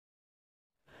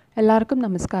എല്ലാവർക്കും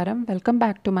നമസ്കാരം. Welcome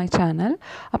back to my channel.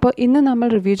 അപ്പോൾ ഇന്ന് നമ്മൾ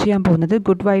റിവ്യൂ ചെയ്യാൻ പോകുന്നത്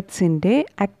good വൈബ്സിൻ്റെ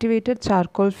activated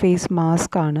charcoal face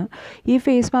mask ആണ്. ഈ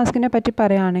ഫേസ് മാസ്കിനെ പറ്റി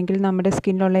പറയുകയാണെങ്കിൽ നമ്മുടെ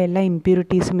സ്കിന്നിലുള്ള എല്ലാ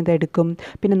ഇമ്പ്യൂരിറ്റീസും ഇതെടുക്കും.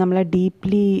 പിന്നെ നമ്മളെ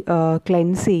ഡീപ്ലി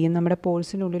ക്ലെൻസ് ചെയ്യും. നമ്മുടെ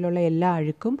പോഴ്സിനുള്ളിലുള്ള എല്ലാ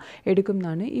അഴുക്കും എടുക്കും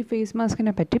എന്നാണ് ഈ ഫേസ്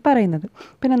മാസ്കിനെ പറ്റി പറയുന്നത്.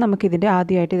 പിന്നെ നമുക്കിതിൻ്റെ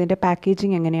ആദ്യമായിട്ട് ഇതിൻ്റെ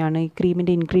പാക്കേജിങ് എങ്ങനെയാണ്, ഈ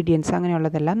ക്രീമിൻ്റെ ഇൻഗ്രീഡിയൻസ്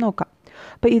അങ്ങനെയുള്ളതെല്ലാം നോക്കാം.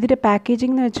 അപ്പോൾ ഇതിൻ്റെ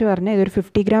പാക്കേജിംഗ് എന്ന് വെച്ച് പറഞ്ഞാൽ ഇതൊരു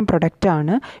 50 ഗ്രാം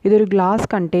പ്രൊഡക്റ്റാണ്. ഇതൊരു ഗ്ലാസ്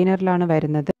കണ്ടെയ്നറിലാണ്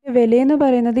വരുന്നത്. വിലയെന്ന്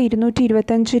പറയുന്നത്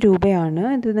 225 രൂപയാണ്.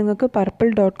 ഇത് നിങ്ങൾക്ക്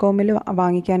purple.com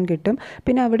വാങ്ങിക്കാൻ കിട്ടും.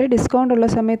 പിന്നെ അവിടെ ഡിസ്കൗണ്ട് ഉള്ള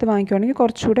സമയത്ത് വാങ്ങിക്കുകയാണെങ്കിൽ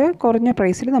കുറച്ചുകൂടെ കുറഞ്ഞ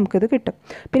പ്രൈസിൽ നമുക്കിത് കിട്ടും.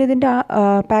 പിന്നെ ഇതിൻ്റെ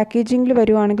പാക്കേജിങ്ങിൽ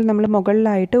വരുവാണെങ്കിൽ നമ്മൾ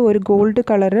മുകളിലായിട്ട് ഒരു ഗോൾഡ്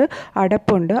കളറ്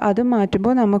അടപ്പുണ്ട്. അത്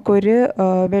മാറ്റുമ്പോൾ നമുക്കൊരു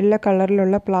വെള്ള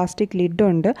കളറിലുള്ള പ്ലാസ്റ്റിക്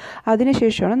ലിഡുണ്ട്.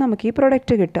 അതിനുശേഷമാണ് നമുക്ക് ഈ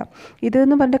പ്രൊഡക്റ്റ് കിട്ടുക.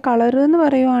 ഇതെന്ന് പറഞ്ഞ കളറ് എന്ന്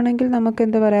പറയുവാണെങ്കിൽ നമുക്ക്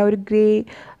എന്താ പറയുക, ഒരു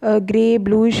ഗ്രേ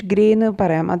ബ്ലൂയിഷ് ഗ്രേ എന്ന്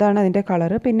പറയാം. അതാണ് അതിൻ്റെ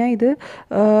കളറ്. പിന്നെ ഇത്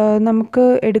നമുക്ക്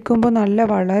എടുക്കുമ്പോൾ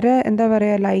വളരെ എന്താ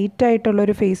പറയുക,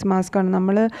 ലൈറ്റായിട്ടുള്ളൊരു ഫേസ് മാസ്കാണ്.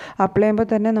 നമ്മൾ അപ്ലൈ ചെയ്യുമ്പോൾ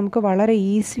തന്നെ നമുക്ക് വളരെ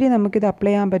ഈസിലി നമുക്കിത്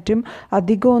അപ്ലൈ ചെയ്യാൻ പറ്റും.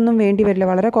 അധികമൊന്നും വേണ്ടി വരില്ല,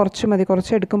 വളരെ കുറച്ച് മതി.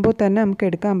 കുറച്ച് എടുക്കുമ്പോൾ തന്നെ നമുക്ക്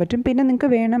എടുക്കാൻ പറ്റും. പിന്നെ നിങ്ങൾക്ക്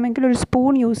വേണമെങ്കിൽ ഒരു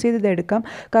സ്പൂൺ യൂസ് ചെയ്ത് ഇത് എടുക്കാം.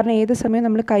 കാരണം ഏത് സമയം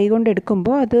നമ്മൾ കൈ കൊണ്ട്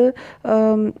എടുക്കുമ്പോൾ അത്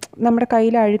നമ്മുടെ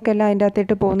കയ്യിൽ അഴുക്കെല്ലാം അതിൻ്റെ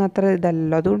അകത്തേട്ട് പോകുന്ന അത്ര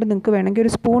ഇതല്ലല്ലോ. അതുകൊണ്ട് നിങ്ങൾക്ക് വേണമെങ്കിൽ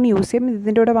ഒരു സ്പൂൺ യൂസ് ചെയ്യും.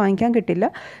 ഇതിൻ്റെ കൂടെ വാങ്ങിക്കാൻ കിട്ടില്ല.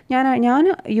 ഞാൻ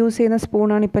യൂസ് ചെയ്യുന്ന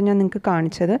സ്പൂണാണ് ഇപ്പം ഞാൻ നിങ്ങൾക്ക്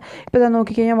കാണിച്ചത്. ഇപ്പോൾ ഇതാ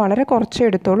നോക്കിക്കഴിഞ്ഞാൽ വളരെ കുറച്ചേ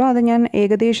എടുത്തോളൂ. അത് ഞാൻ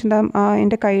ഏകദേശം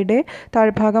എൻ്റെ കൈയുടെ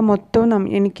താഴ്ഭാഗം മൊത്തവും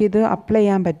എനിക്കിത് അപ്ലൈ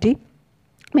ചെയ്യാൻ പറ്റി.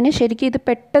 പിന്നെ ശരിക്കും ഇത്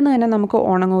പെട്ടെന്ന് തന്നെ നമുക്ക്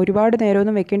ഉണങ്ങും. ഒരുപാട്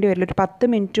നേരമൊന്നും വെക്കേണ്ടി വരില്ല. ഒരു 10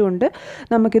 മിനിറ്റ് കൊണ്ട്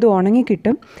നമുക്കിത് ഉണങ്ങി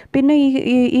കിട്ടും. പിന്നെ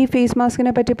ഈ ഫേസ്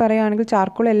മാസ്കിനെ പറ്റി പറയുകയാണെങ്കിൽ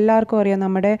ചാർക്കോൾ എല്ലാവർക്കും അറിയാം,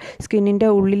 നമ്മുടെ സ്കിന്നിൻ്റെ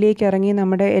ഉള്ളിലേക്ക് ഇറങ്ങി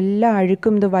നമ്മുടെ എല്ലാ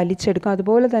അഴുക്കും ഇത് വലിച്ചെടുക്കും.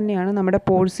 അതുപോലെ തന്നെയാണ് നമ്മുടെ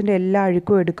പോഴ്സിൻ്റെ എല്ലാ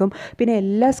അഴുക്കും എടുക്കും. പിന്നെ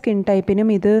എല്ലാ സ്കിൻ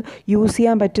ടൈപ്പിനും ഇത് യൂസ്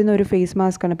ചെയ്യാൻ പറ്റുന്ന ഒരു ഫേസ്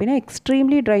മാസ്കാണ്. പിന്നെ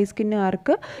എക്സ്ട്രീംലി ഡ്രൈ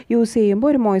സ്കിന്നുകാർക്ക് യൂസ്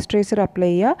ചെയ്യുമ്പോൾ ഒരു മോയ്സ്ചറൈസർ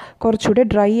അപ്ലൈ ചെയ്യുക. കുറച്ചുകൂടെ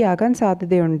ഡ്രൈ ആകാൻ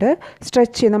സാധ്യതയുണ്ട്.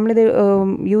 നമ്മളിത്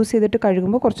യൂസ് ചെയ്തിട്ട്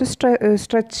കഴുകുമ്പോൾ കുറച്ച്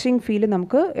സ്ട്രെച്ചിങ് ഫീൽ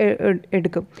നമുക്ക്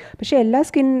എടുക്കും. പക്ഷേ എല്ലാ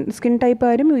സ്കിൻ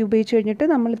ടൈപ്പുകാരും ഉപയോഗിച്ച് കഴിഞ്ഞിട്ട്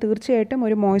നമ്മൾ തീർച്ചയായിട്ടും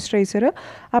ഒരു മോയ്സ്ചറൈസർ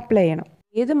അപ്ലൈ ചെയ്യണം.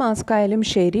 ഏത് മാസ്ക് ആയാലും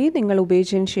ശരി, നിങ്ങൾ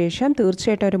ഉപയോഗിച്ചതിന് ശേഷം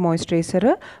തീർച്ചയായിട്ടും ഒരു മോയ്സ്ചറൈസർ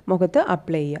മുഖത്ത്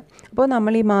അപ്ലൈ ചെയ്യുക. അപ്പോൾ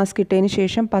നമ്മൾ ഈ മാസ്ക് ഇട്ടതിന്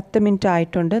ശേഷം 10 മിനിറ്റ്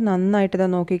ആയിട്ടുണ്ട്. നന്നായിട്ട് ഇത്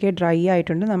നോക്കിക്കേ, ഡ്രൈ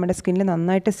ആയിട്ടുണ്ട്. നമ്മുടെ സ്കിന്നിൽ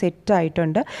നന്നായിട്ട് സെറ്റ്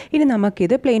ആയിട്ടുണ്ട്. ഇനി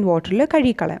നമുക്കിത് പ്ലെയിൻ വാട്ടറിൽ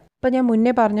കഴുകിക്കളയാം. അപ്പോൾ ഞാൻ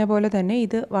മുന്നേ പറഞ്ഞ പോലെ തന്നെ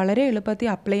ഇത് വളരെ എളുപ്പത്തിൽ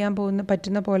അപ്ലൈ ചെയ്യാൻ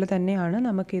പറ്റുന്ന പോലെ തന്നെയാണ്.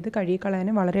 നമുക്കിത്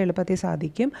കഴുകിക്കളയാനും വളരെ എളുപ്പത്തിൽ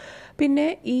സാധിക്കും. പിന്നെ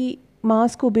ഈ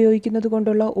മാസ്ക് ഉപയോഗിക്കുന്നത്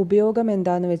കൊണ്ടുള്ള ഉപയോഗം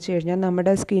എന്താണെന്ന് വെച്ച് കഴിഞ്ഞാൽ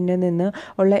നമ്മുടെ സ്കിന്നിൽ നിന്ന്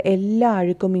ഉള്ള എല്ലാ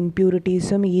അഴുക്കും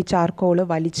ഇമ്പ്യൂരിറ്റീസും ഈ ചാർക്കോൾ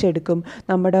വലിച്ചെടുക്കും.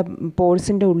 നമ്മുടെ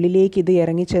പോഴ്സിൻ്റെ ഉള്ളിലേക്ക് ഇത്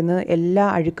ഇറങ്ങിച്ചെന്ന് എല്ലാ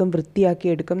അഴുക്കും വൃത്തിയാക്കി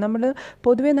എടുക്കും.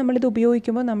 പൊതുവേ നമ്മളിത്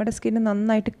ഉപയോഗിക്കുമ്പോൾ നമ്മുടെ സ്കിന്ന്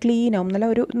നന്നായിട്ട് ക്ലീൻ ആവും.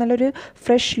 നല്ലൊരു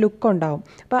ഫ്രഷ് ലുക്ക് ഉണ്ടാവും.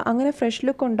 അപ്പോൾ അങ്ങനെ ഫ്രഷ്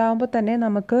ലുക്ക് ഉണ്ടാകുമ്പോൾ തന്നെ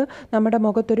നമുക്ക് നമ്മുടെ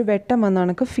മുഖത്തൊരു വെട്ടം വന്ന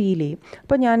കണക്ക് ഫീൽ ചെയ്യും.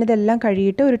 അപ്പോൾ ഞാനിതെല്ലാം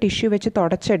കഴുകിയിട്ട് ഒരു ടിഷ്യൂ വെച്ച്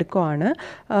തുടച്ചെടുക്കുവാണ്.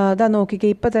 അതാ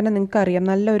നോക്കിക്കേ, ഇപ്പോൾ തന്നെ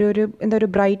നിങ്ങൾക്കറിയാം ഒരു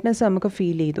ബ്രൈറ്റ്നസ് നമുക്ക്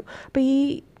ഫീൽ ചെയ്തു. അപ്പോൾ ഈ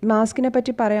മാസ്കിനെ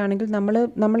പറ്റി പറയുകയാണെങ്കിൽ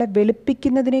നമ്മളെ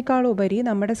വെളുപ്പിക്കുന്നതിനേക്കാളുപരി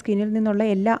നമ്മുടെ സ്കിന്നിൽ നിന്നുള്ള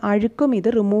എല്ലാ അഴുക്കും ഇത്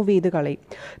റിമൂവ് ചെയ്ത് കളയും.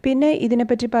 പിന്നെ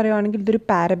ഇതിനെപ്പറ്റി പറയുകയാണെങ്കിൽ ഇതൊരു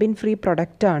പാരബിൻ ഫ്രീ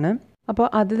പ്രൊഡക്റ്റാണ്. അപ്പോൾ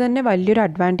അത് തന്നെ വലിയൊരു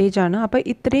അഡ്വാൻറ്റേജാണ്. അപ്പോൾ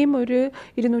ഇത്രയും ഒരു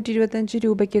 225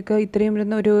 രൂപയ്ക്കൊക്കെ ഇത്രയും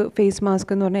വരുന്ന ഒരു ഫേസ്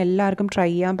മാസ്ക് എന്ന് പറഞ്ഞാൽ എല്ലാവർക്കും ട്രൈ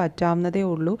ചെയ്യാൻ പറ്റാവുന്നതേ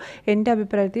ഉള്ളൂ. എൻ്റെ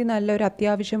അഭിപ്രായത്തിൽ നല്ലൊരു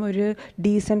അത്യാവശ്യം ഒരു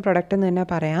ഡീസൻറ്റ് പ്രൊഡക്റ്റ് എന്ന് തന്നെ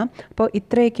പറയാം. അപ്പോൾ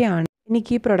ഇത്രയൊക്കെയാണ്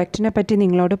എനിക്ക് ഈ പ്രൊഡക്റ്റിനെ പറ്റി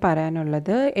നിങ്ങളോട്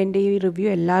പറയാനുള്ളത്. എൻ്റെ ഈ റിവ്യൂ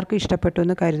എല്ലാവർക്കും ഇഷ്ടപ്പെട്ടു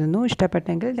എന്ന് കരുതുന്നു.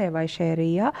 ഇഷ്ടപ്പെട്ടെങ്കിൽ ദയവായി ഷെയർ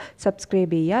ചെയ്യുക,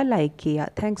 സബ്സ്ക്രൈബ് ചെയ്യുക, ലൈക്ക്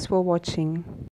ചെയ്യുക. Thanks for watching.